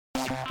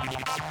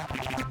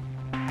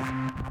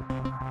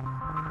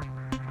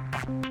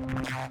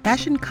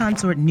Fashion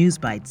Consort News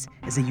Bites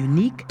is a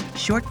unique,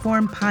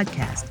 short-form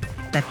podcast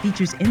that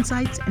features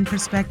insights and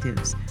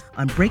perspectives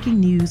on breaking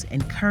news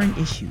and current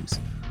issues,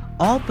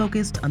 all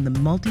focused on the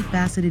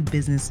multifaceted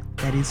business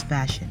that is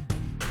fashion.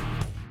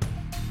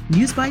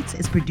 News Bites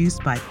is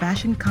produced by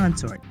Fashion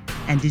Consort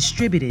and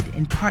distributed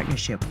in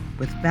partnership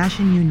with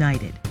Fashion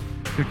United,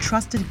 your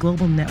trusted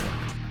global network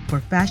for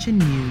fashion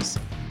news,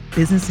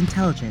 business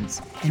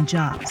intelligence, and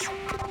jobs.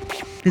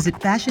 Visit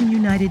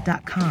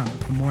fashionunited.com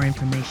for more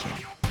information.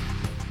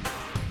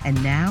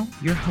 And now,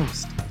 your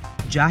host,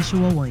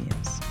 Joshua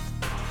Williams.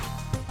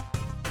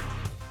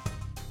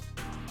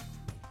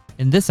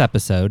 In this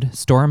episode,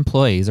 Store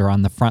Employees Are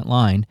on the Front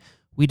Line,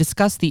 we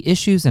discuss the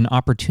issues and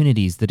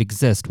opportunities that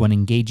exist when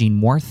engaging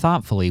more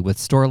thoughtfully with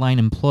store line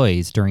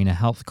employees during a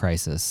health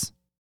crisis.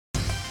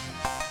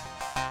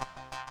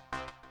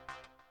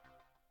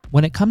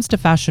 When it comes to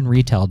fashion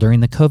retail during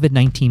the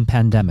COVID-19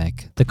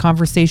 pandemic, the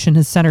conversation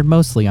has centered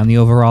mostly on the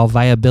overall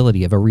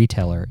viability of a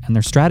retailer and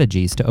their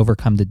strategies to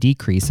overcome the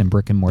decrease in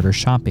brick-and-mortar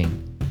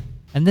shopping.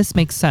 And this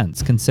makes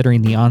sense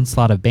considering the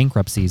onslaught of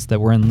bankruptcies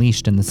that were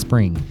unleashed in the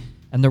spring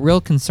and the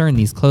real concern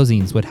these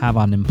closings would have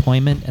on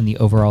employment and the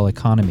overall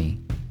economy.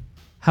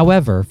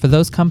 However, for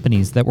those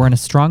companies that were in a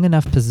strong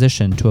enough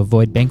position to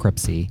avoid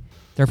bankruptcy,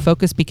 their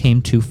focus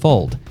became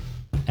twofold: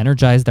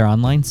 energize their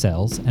online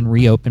sales and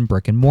reopen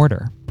brick and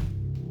mortar.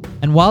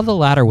 And while the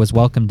latter was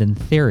welcomed in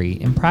theory,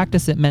 in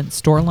practice it meant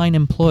store line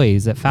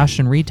employees at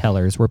fashion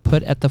retailers were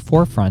put at the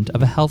forefront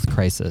of a health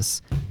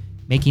crisis,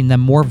 making them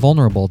more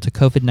vulnerable to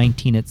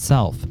COVID-19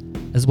 itself,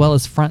 as well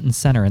as front and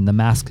center in the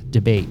mask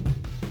debate.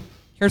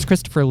 Here's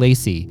Christopher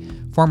Lacey,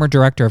 former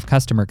Director of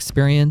Customer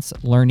Experience,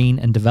 Learning,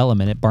 and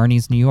Development at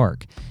Barney's New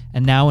York,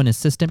 and now an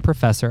assistant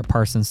professor at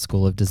Parsons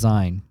School of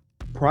Design.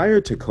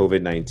 Prior to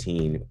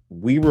COVID-19,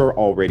 we were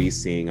already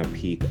seeing a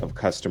peak of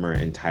customer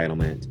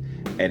entitlement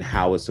and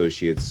how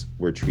associates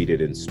were treated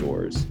in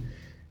stores.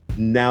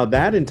 Now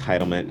that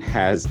entitlement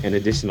has an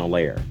additional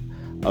layer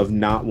of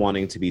not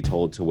wanting to be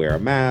told to wear a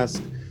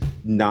mask,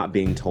 not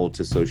being told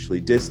to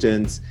socially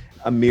distance,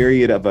 a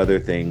myriad of other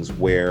things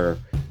where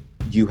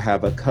you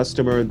have a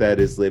customer that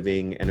is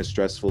living in a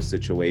stressful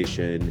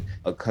situation,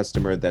 a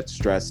customer that's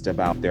stressed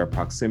about their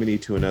proximity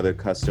to another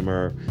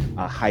customer,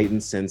 a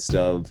heightened sense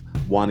of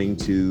wanting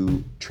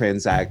to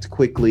transact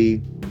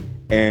quickly.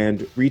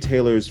 And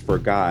retailers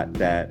forgot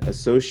that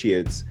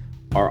associates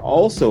are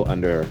also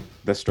under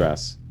the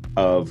stress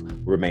of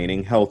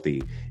remaining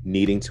healthy,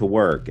 needing to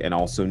work, and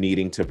also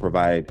needing to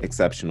provide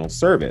exceptional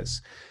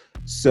service.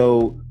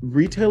 So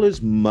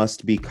retailers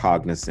must be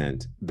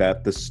cognizant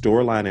that the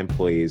store line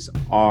employees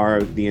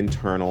are the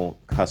internal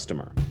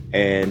customer,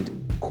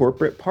 and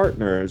corporate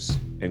partners,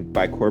 and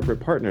by corporate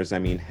partners, I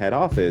mean head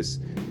office,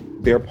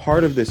 they're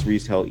part of this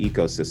retail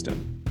ecosystem.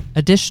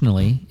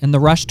 Additionally, in the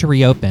rush to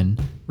reopen,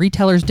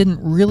 retailers didn't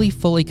really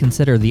fully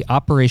consider the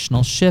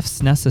operational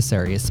shifts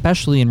necessary,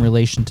 especially in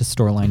relation to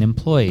store line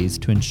employees,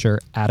 to ensure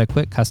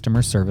adequate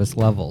customer service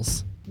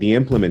levels. The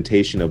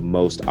implementation of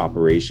most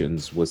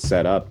operations was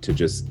set up to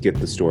just get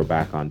the store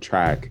back on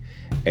track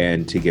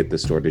and to get the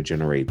store to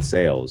generate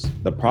sales.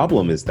 The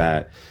problem is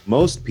that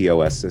most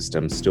POS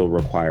systems still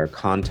require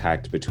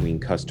contact between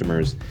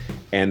customers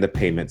and the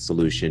payment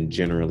solution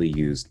generally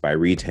used by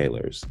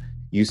retailers.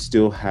 You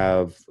still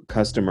have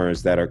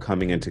customers that are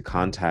coming into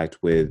contact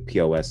with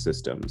POS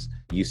systems.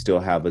 You still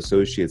have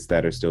associates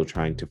that are still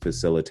trying to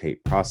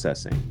facilitate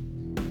processing.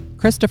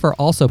 Christopher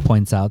also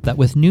points out that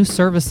with new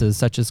services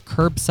such as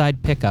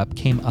curbside pickup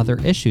came other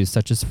issues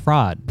such as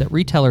fraud that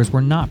retailers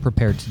were not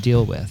prepared to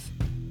deal with.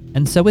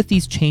 And so with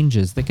these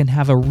changes that can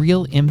have a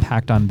real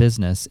impact on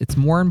business, it's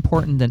more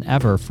important than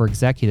ever for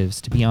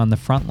executives to be on the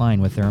front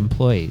line with their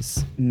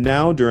employees.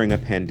 Now during a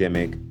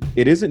pandemic,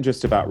 it isn't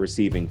just about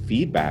receiving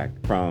feedback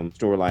from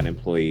store line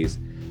employees.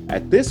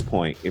 At this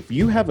point, if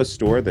you have a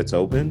store that's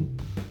open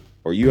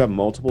or you have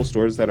multiple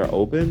stores that are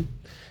open,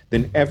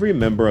 then every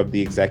member of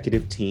the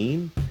executive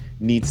team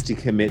needs to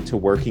commit to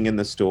working in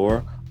the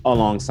store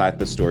alongside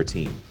the store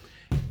team.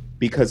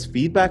 Because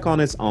feedback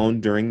on its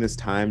own during this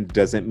time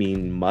doesn't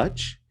mean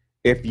much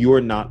if you're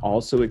not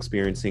also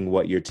experiencing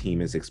what your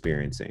team is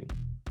experiencing.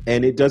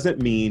 And it doesn't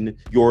mean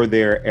you're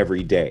there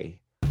every day,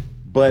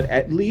 but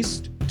at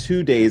least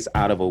 2 days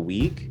out of a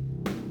week,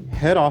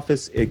 head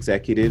office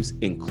executives,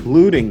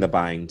 including the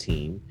buying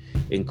team,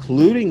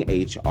 including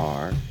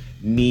HR,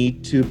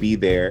 need to be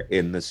there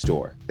in the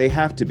store. They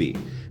have to be,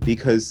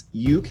 because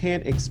you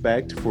can't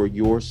expect for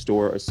your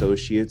store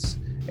associates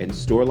and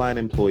store line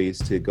employees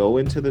to go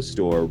into the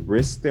store,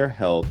 risk their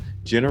health,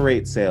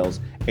 generate sales,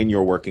 and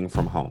you're working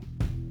from home.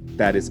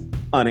 That is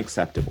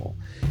unacceptable.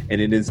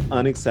 And it is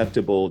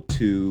unacceptable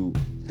to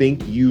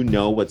think you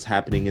know what's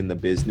happening in the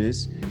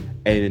business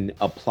and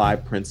apply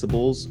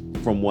principles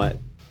from what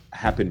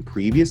happened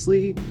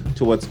previously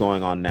to what's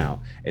going on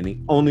now. And the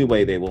only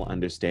way they will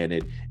understand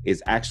it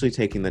is actually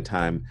taking the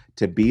time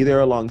to be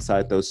there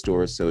alongside those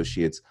store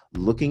associates,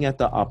 looking at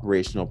the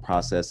operational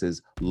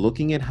processes,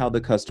 looking at how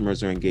the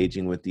customers are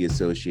engaging with the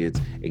associates,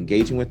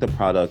 engaging with the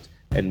product,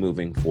 and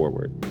moving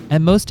forward.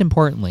 And most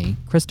importantly,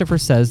 Christopher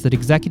says that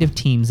executive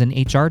teams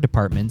and HR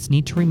departments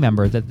need to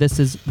remember that this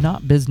is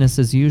not business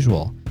as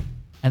usual,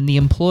 and the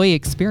employee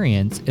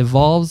experience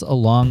evolves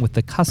along with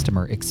the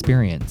customer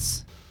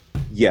experience.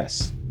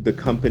 Yes, the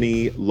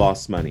company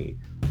lost money,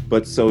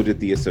 but so did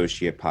the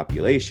associate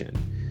population.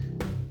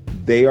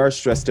 They are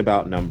stressed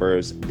about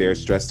numbers, they're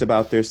stressed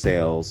about their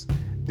sales,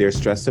 they're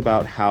stressed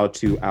about how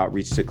to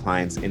outreach to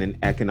clients in an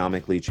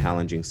economically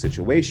challenging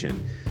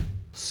situation.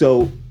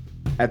 So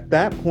at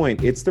that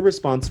point, it's the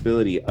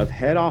responsibility of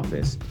head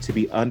office to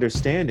be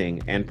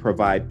understanding and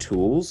provide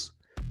tools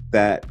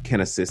that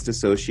can assist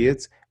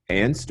associates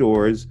and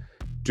stores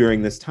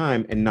during this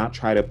time and not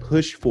try to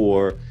push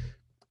for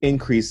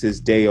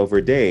increases day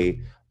over day,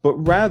 but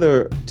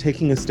rather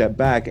taking a step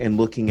back and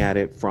looking at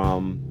it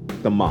from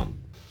the month.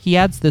 He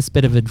adds this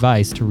bit of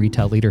advice to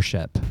retail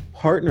leadership.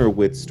 Partner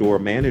with store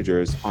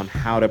managers on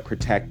how to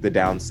protect the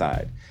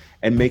downside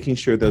and making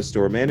sure those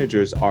store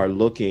managers are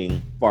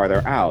looking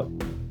farther out.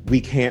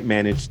 We can't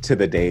manage to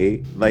the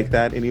day like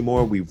that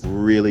anymore. We've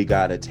really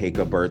got to take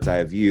a bird's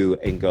eye view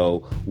and go,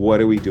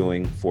 what are we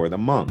doing for the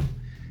month?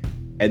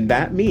 And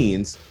that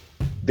means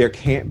there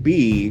can't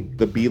be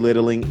the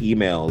belittling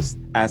emails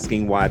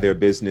asking why their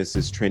business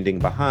is trending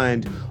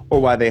behind or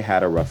why they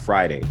had a rough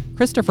Friday.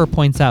 Christopher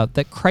points out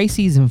that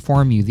crises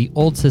inform you the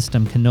old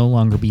system can no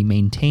longer be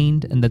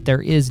maintained and that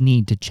there is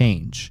need to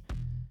change.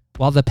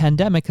 While the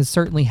pandemic has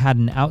certainly had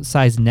an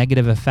outsized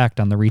negative effect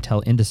on the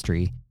retail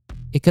industry,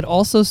 it could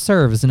also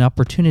serve as an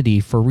opportunity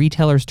for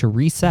retailers to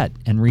reset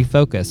and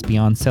refocus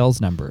beyond sales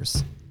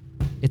numbers.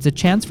 It's a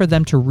chance for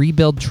them to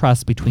rebuild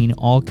trust between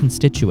all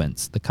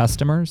constituents, the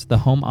customers, the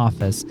home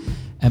office,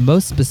 and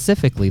most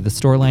specifically the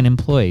storeline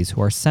employees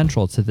who are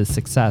central to the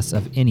success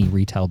of any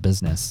retail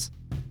business.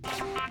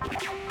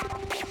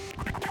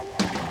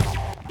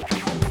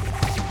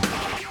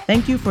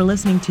 Thank you for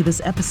listening to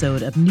this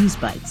episode of News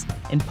Bites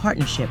in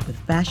partnership with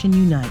Fashion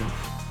United,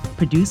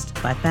 produced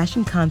by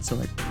Fashion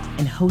Consort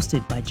and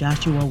hosted by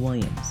Joshua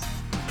Williams.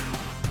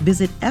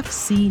 Visit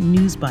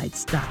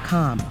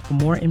fcnewsbites.com for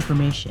more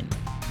information.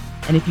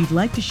 And if you'd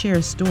like to share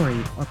a story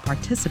or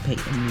participate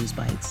in News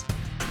Bites,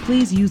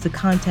 please use the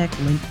contact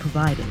link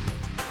provided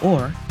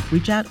or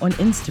reach out on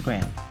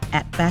Instagram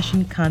at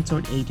Fashion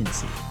Consort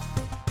Agency.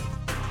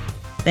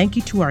 Thank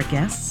you to our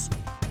guests,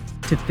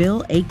 to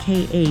Phil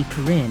aka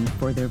Corinne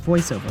for their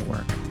voiceover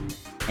work,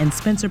 and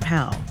Spencer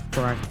Powell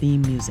for our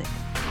theme music.